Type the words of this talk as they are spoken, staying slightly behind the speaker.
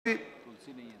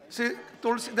See,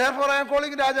 Tulsi, therefore I am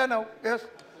calling Raja now. Yes.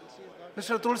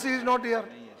 Mr. Tulsi is not here.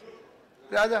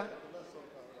 Raja.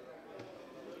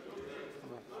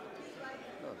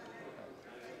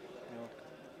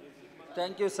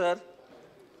 Thank you, sir.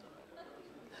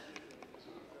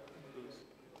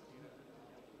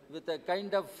 With a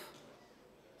kind of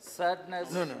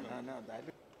sadness No. That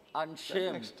and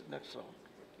shame, next round.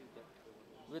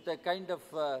 with a kind of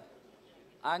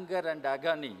anger and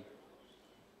agony,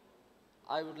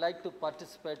 I would like to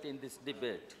participate in this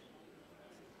debate.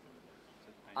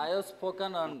 I have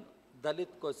spoken on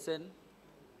Dalit question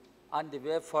and the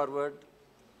way forward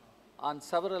on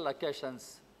several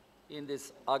occasions in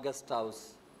this August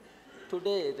House.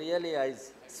 Today, really, I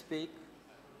speak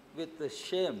with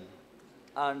shame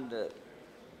and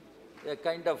a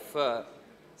kind of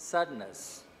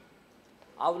sadness.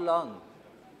 How long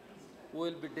we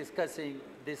will be discussing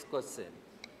this question?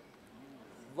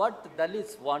 What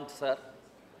Dalits want, sir?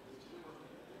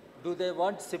 Do they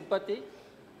want sympathy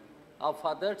of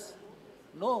others?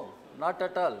 No, not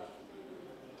at all.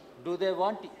 Do they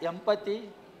want empathy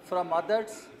from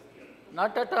others?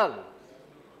 Not at all.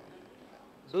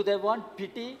 Do they want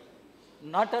pity?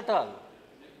 Not at all.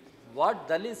 What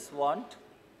Dalits want,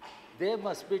 they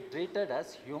must be treated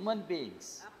as human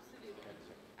beings.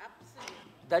 Absolutely.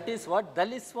 That is what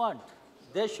Dalits want.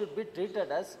 They should be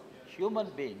treated as human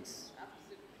beings.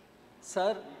 Absolutely.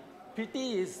 Sir,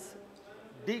 pity is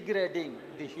degrading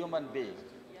the human being.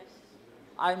 Yes.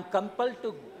 I am compelled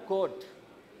to quote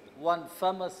one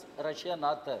famous Russian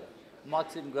author,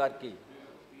 Maxim Gorky.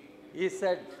 He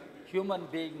said, human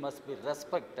being must be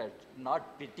respected,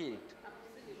 not pitied.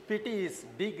 Pity is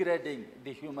degrading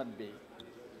the human being.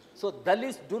 So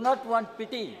Dalits do not want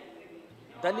pity.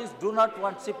 Dalits do not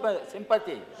want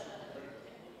sympathy.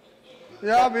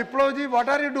 Yeah, Viplavji, what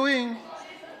are you doing?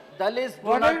 Dalits do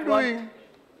What are not you want doing?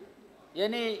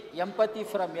 any empathy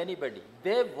from anybody.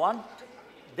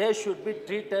 They should be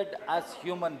treated as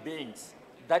human beings.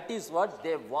 That is what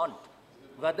they want.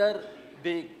 Whether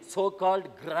the so-called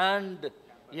grand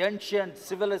ancient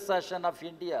civilization of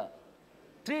India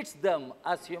treats them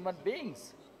as human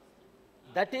beings.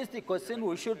 That is the question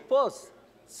we should pose.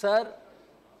 Sir,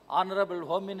 Honorable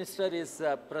Home Minister is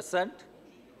present.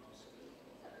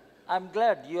 I'm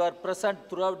glad you are present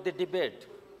throughout the debate.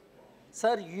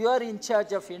 Sir, you are in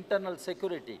charge of internal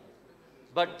security,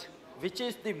 but which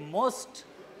is the most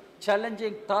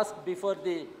challenging task before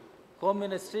the Home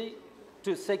Ministry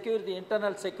to secure the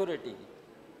internal security?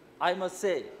 I must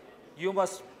say, you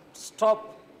must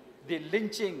stop the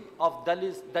lynching of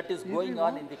Dalits that is going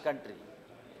on in the country.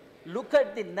 Look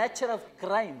at the nature of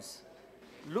crimes.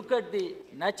 Look at the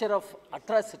nature of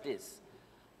atrocities.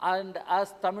 And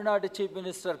as Tamil Nadu Chief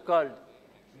Minister called,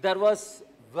 there was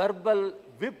verbal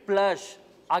whiplash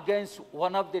against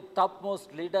one of the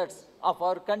topmost leaders of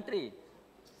our country,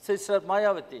 Sister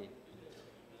Mayawati.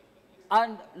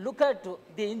 And look at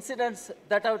the incidents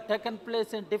that have taken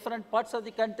place in different parts of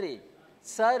the country.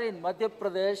 Sir, in Madhya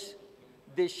Pradesh,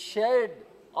 the shade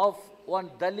of one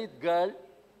Dalit girl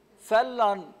fell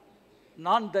on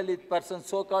non-Dalit person,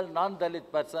 so-called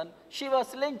non-Dalit person. She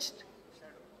was lynched.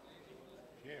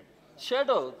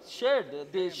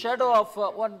 The shadow of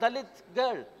one Dalit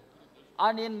girl.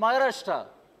 And in Maharashtra,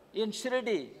 in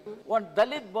Shirdi, one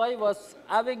Dalit boy was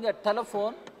having a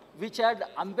telephone which had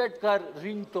Ambedkar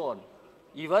ringtone.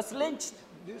 He was lynched.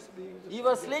 He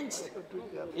was lynched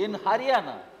in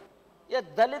Haryana. A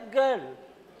Dalit girl,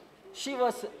 she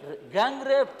was gang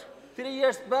raped 3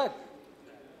 years back.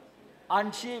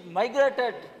 And she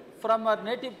migrated from her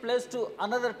native place to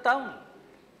another town.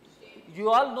 You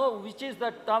all know which is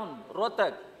that town,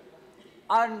 Rohtak.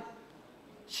 And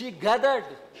she gathered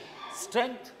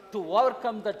strength to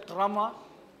overcome the trauma,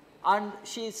 and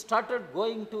she started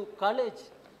going to college.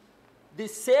 The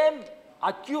same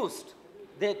accused,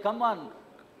 they come on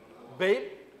bail,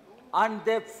 and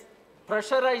they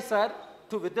pressurize her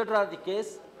to withdraw the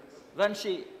case. When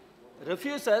she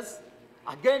refuses,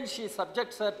 again she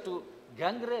subjects her to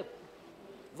gang rape.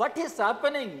 What is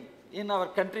happening in our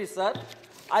country, sir?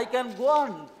 I can go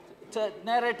on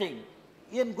narrating.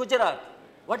 In Gujarat,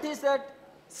 what is that?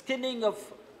 Skinning of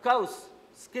cows.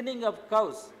 Skinning of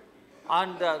cows.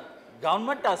 And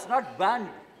government has not banned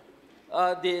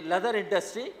the leather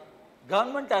industry.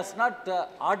 Government has not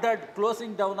ordered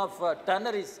closing down of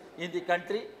tanneries in the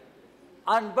country.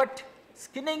 But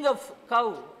skinning of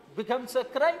cow becomes a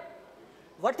crime.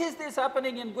 What is this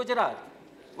happening in Gujarat?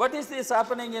 What is this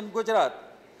happening in Gujarat?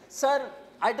 Sir,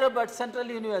 Hyderabad Central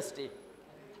University,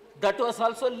 that was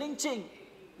also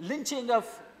lynching of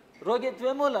Rohit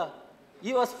Vemula.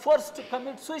 He was forced to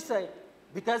commit suicide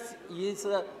because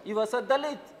he was a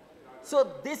Dalit.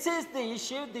 So this is the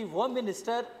issue the Home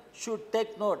Minister should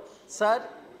take note. Sir,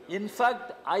 in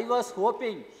fact, I was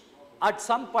hoping at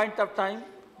some point of time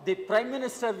the Prime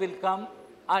Minister will come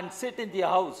and sit in the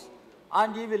House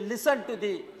and he will listen to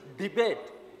the debate,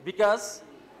 because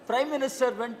Prime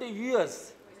Minister went to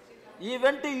US. He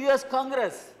went to US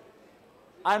Congress.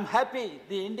 I'm happy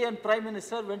the Indian Prime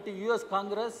Minister went to US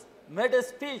Congress, made a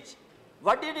speech.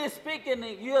 What did he speak in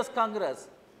US Congress?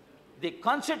 The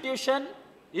Constitution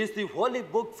is the holy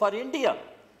book for India.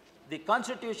 The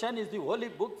Constitution is the holy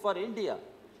book for India.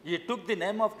 He took the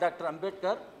name of Dr.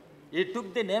 Ambedkar. He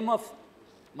took the name of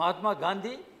Mahatma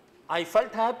Gandhi. I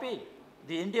felt happy.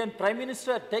 The Indian Prime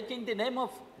Minister taking the name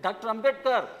of Dr.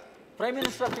 Ambedkar, Prime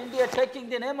Minister of India taking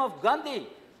the name of Gandhi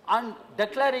and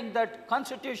declaring that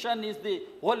Constitution is the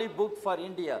holy book for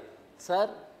India. Sir,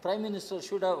 Prime Minister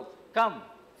should have come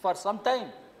for some time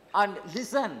and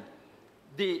listen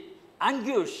the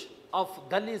anguish of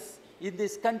Dalits in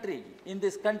this country.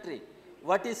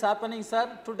 What is happening,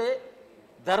 sir, today?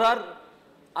 There are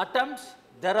attempts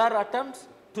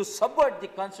to subvert the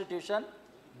Constitution.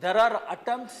 There are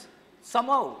attempts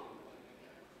somehow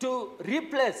to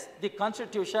replace the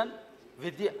Constitution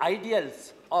with the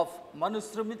ideals of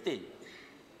Manusmriti.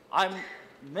 I'm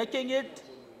making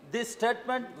this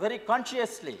statement very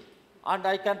consciously, and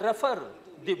I can refer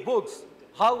the books,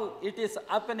 how it is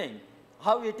happening.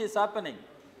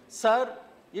 Sir,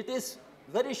 it is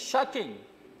very shocking,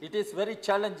 it is very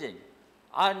challenging,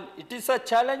 and it is a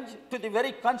challenge to the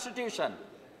very Constitution.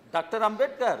 Dr.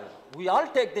 Ambedkar, we all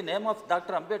take the name of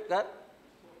Dr. Ambedkar.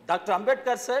 Dr.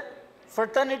 Ambedkar said,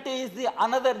 fraternity is the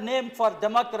another name for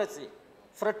democracy.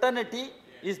 Fraternity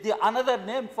is the another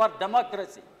name for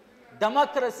democracy.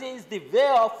 Democracy is the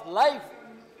way of life.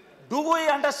 Do we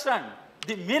understand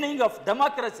the meaning of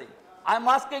democracy? I am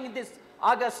asking in this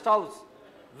August House,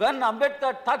 when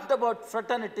Ambedkar talked about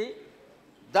fraternity,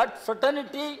 that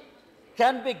fraternity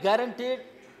can be guaranteed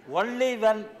only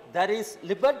when there is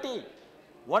liberty,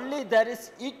 only there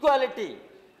is equality.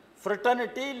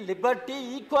 Fraternity,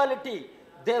 liberty, equality,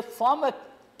 they form a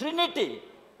trinity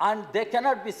and they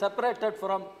cannot be separated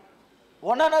from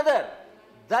one another.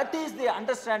 That is the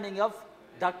understanding of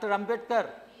Dr. Ambedkar.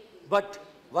 But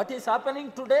what is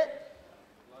happening today?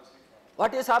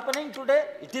 What is happening today?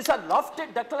 It is a lofty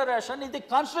declaration in the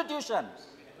Constitution.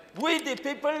 We, the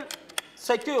people,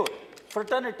 secure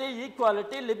fraternity,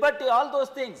 equality, liberty, all those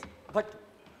things. But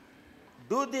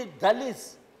do the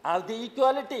Dalits have the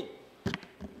equality?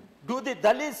 Do the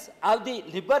Dalits have the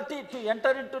liberty to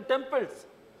enter into temples?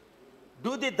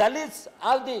 Do the Dalits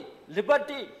have the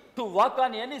liberty to walk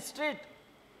on any street?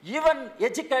 Even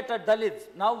educated Dalits,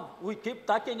 now we keep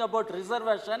talking about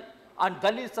reservation and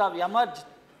Dalits have emerged.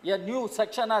 A new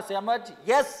section has emerged.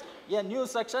 Yes, a new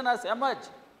section has emerged.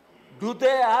 Do they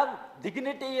have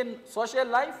dignity in social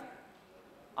life?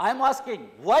 I am asking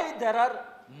why there are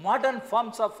modern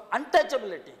forms of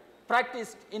untouchability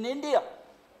practiced in India.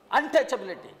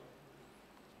 Untouchability.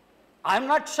 I am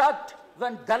not shocked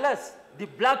when Dalits, the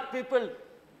black people,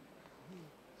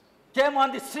 came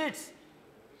on the streets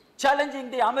challenging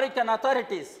the American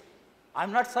authorities. I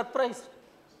am not surprised.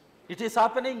 It is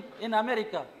happening in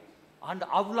America. And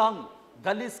how long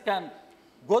Dalits can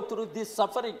go through this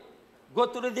suffering, go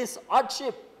through this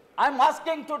hardship? I am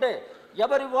asking today,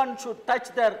 everyone should touch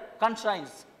their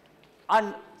conscience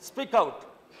and speak out.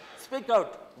 Speak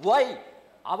out. Why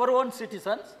our own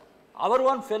citizens, our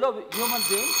own fellow human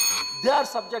beings, they are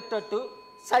subjected to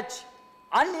such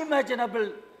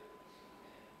unimaginable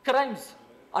crimes,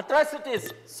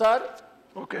 atrocities, sir.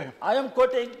 Okay. I am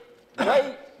quoting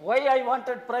why I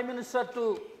wanted Prime Minister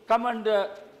to come and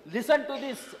listen to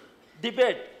this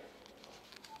debate.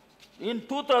 In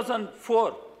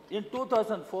 2004,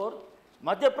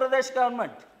 Madhya Pradesh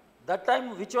government, that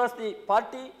time which was the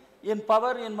party in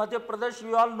power in Madhya Pradesh,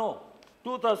 you all know,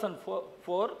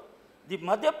 2004, the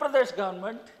Madhya Pradesh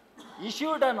government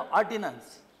issued an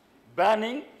ordinance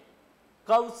banning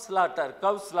cow slaughter.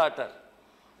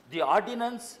 The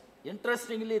ordinance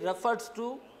interestingly refers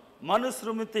to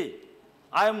Manusmriti.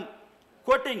 I am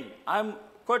quoting.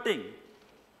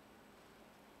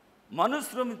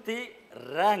 Manusmriti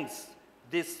ranks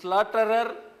the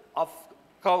slaughterer of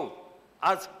cow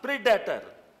as predator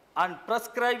and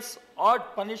prescribes odd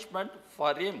punishment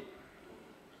for him.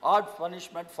 So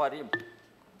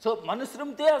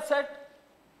Manusmriti has said,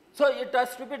 so it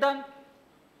has to be done.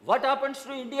 What happens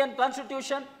to Indian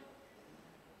Constitution?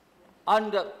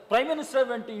 And Prime Minister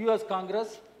went to US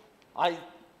Congress. I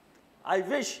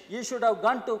wish he should have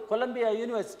gone to Columbia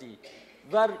University,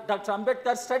 where Dr.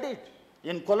 Ambedkar studied.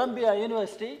 In Columbia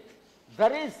University,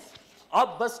 there is a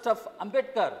bust of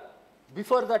Ambedkar.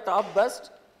 Before that bust,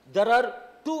 there are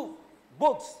two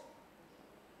books.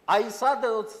 I saw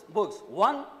those books.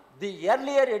 One, the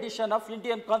earlier edition of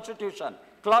Indian Constitution,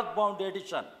 cloth-bound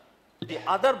edition. The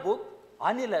other book,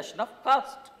 Annihilation of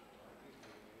Caste.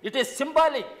 It is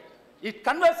symbolic. It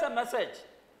conveys a message.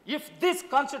 If this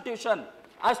constitution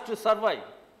has to survive,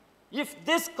 if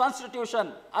this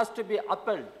constitution has to be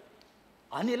upheld,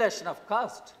 annihilation of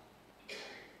caste,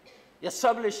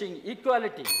 establishing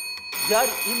equality, they are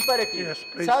imperative. Yes,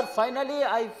 please. Sir, finally,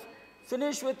 I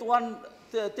finish with one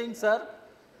thing, sir.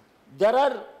 There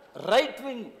are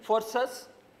right-wing forces,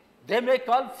 they may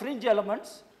call fringe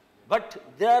elements, but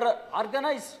they are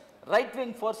organized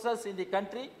right-wing forces in the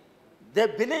country. They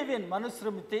believe in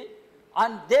Manusmriti,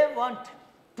 and they want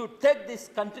to take this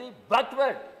country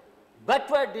backward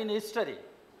in history.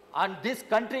 And this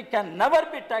country can never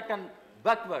be taken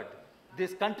backward.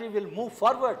 This country will move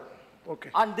forward. Okay.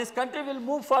 And this country will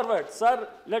move forward. Sir,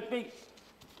 let me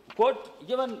quote,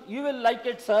 even you will like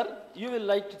it, sir. You will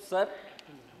like it, sir.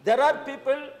 There are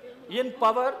people in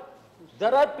power.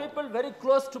 There are people very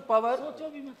close to power.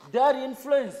 They are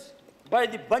influenced by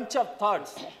the bunch of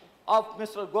thoughts of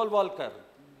Mr. Golwalkar.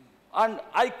 And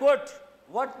I quote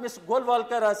what Mr.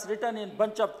 Golwalkar has written in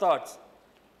Bunch of Thoughts.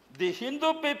 The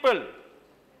Hindu people,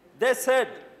 they said,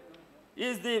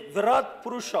 is the Virat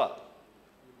Purusha,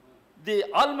 the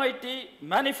Almighty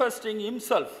manifesting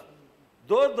himself.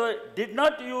 Though they did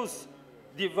not use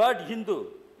the word Hindu,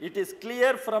 it is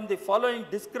clear from the following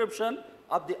description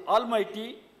of the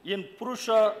Almighty in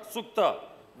Purusha Sukta,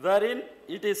 wherein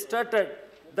it is stated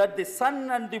that the sun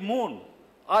and the moon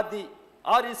are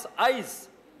his eyes,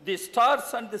 the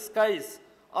stars and the skies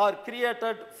are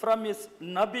created from his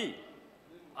Nabi,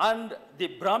 and the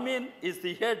Brahmin is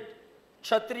the head,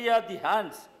 Kshatriya the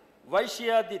hands,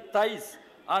 Vaishya the thighs,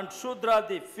 and Shudra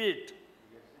the feet,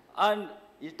 and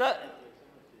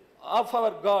of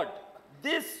our God.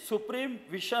 This supreme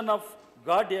vision of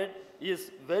Godhead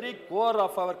is very core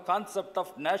of our concept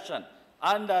of nation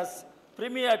and has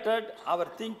permeated our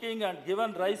thinking and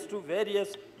given rise to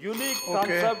various unique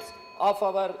concepts of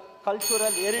our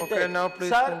cultural heritage. Okay, now please.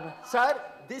 Sir,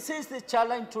 this is the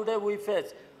challenge today we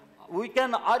face. We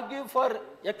can argue for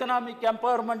economic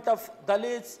empowerment of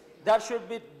Dalits. There should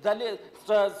be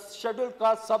scheduled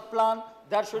caste sub-plan.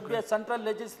 There should be a central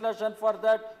legislation for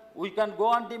that. We can go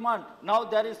on demand. Now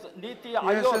there is Niti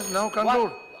Ayog. Yes, now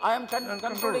conclude. I am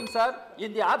concluding, sir.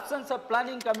 In the absence of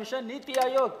planning commission, Niti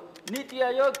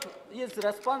Ayog is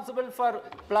responsible for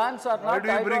plans or not. Why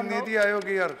do you bring Niti Ayog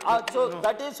here? So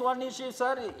that is one issue,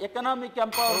 sir. Economic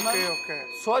empowerment,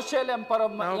 social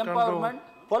empowerment,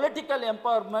 political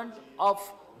empowerment of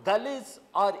Dalits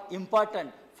are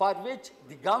important, for which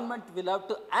the government will have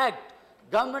to act.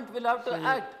 Government will have to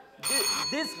act.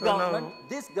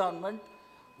 This government,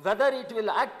 whether it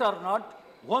will act or not,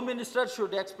 Home Minister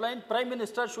should explain, Prime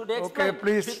Minister should explain. Okay,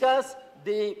 please. Because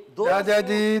those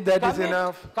Rajaji, who that is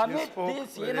enough. commit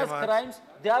these heinous crimes,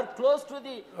 they are close to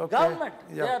the government.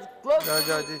 Yeah. They are close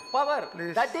Rajaji, to power.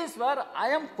 please. That is where I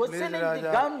am questioning the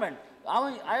government.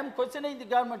 I am questioning the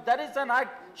government. There is an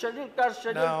act, scheduled caste,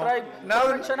 scheduled tribe,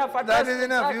 prevention of that is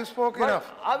enough. You spoke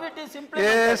enough. How it is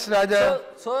implemented? Yes, Raja.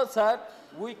 So, sir,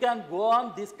 we can go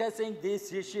on discussing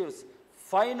these issues.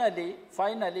 Finally,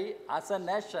 as a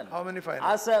nation, How many finally?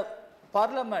 as a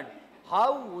parliament,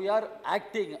 how we are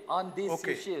acting on these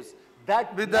issues.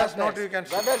 That With that matters. note, you can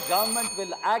Whether government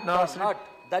will act or not,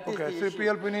 that is the issue.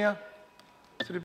 CPL Punia.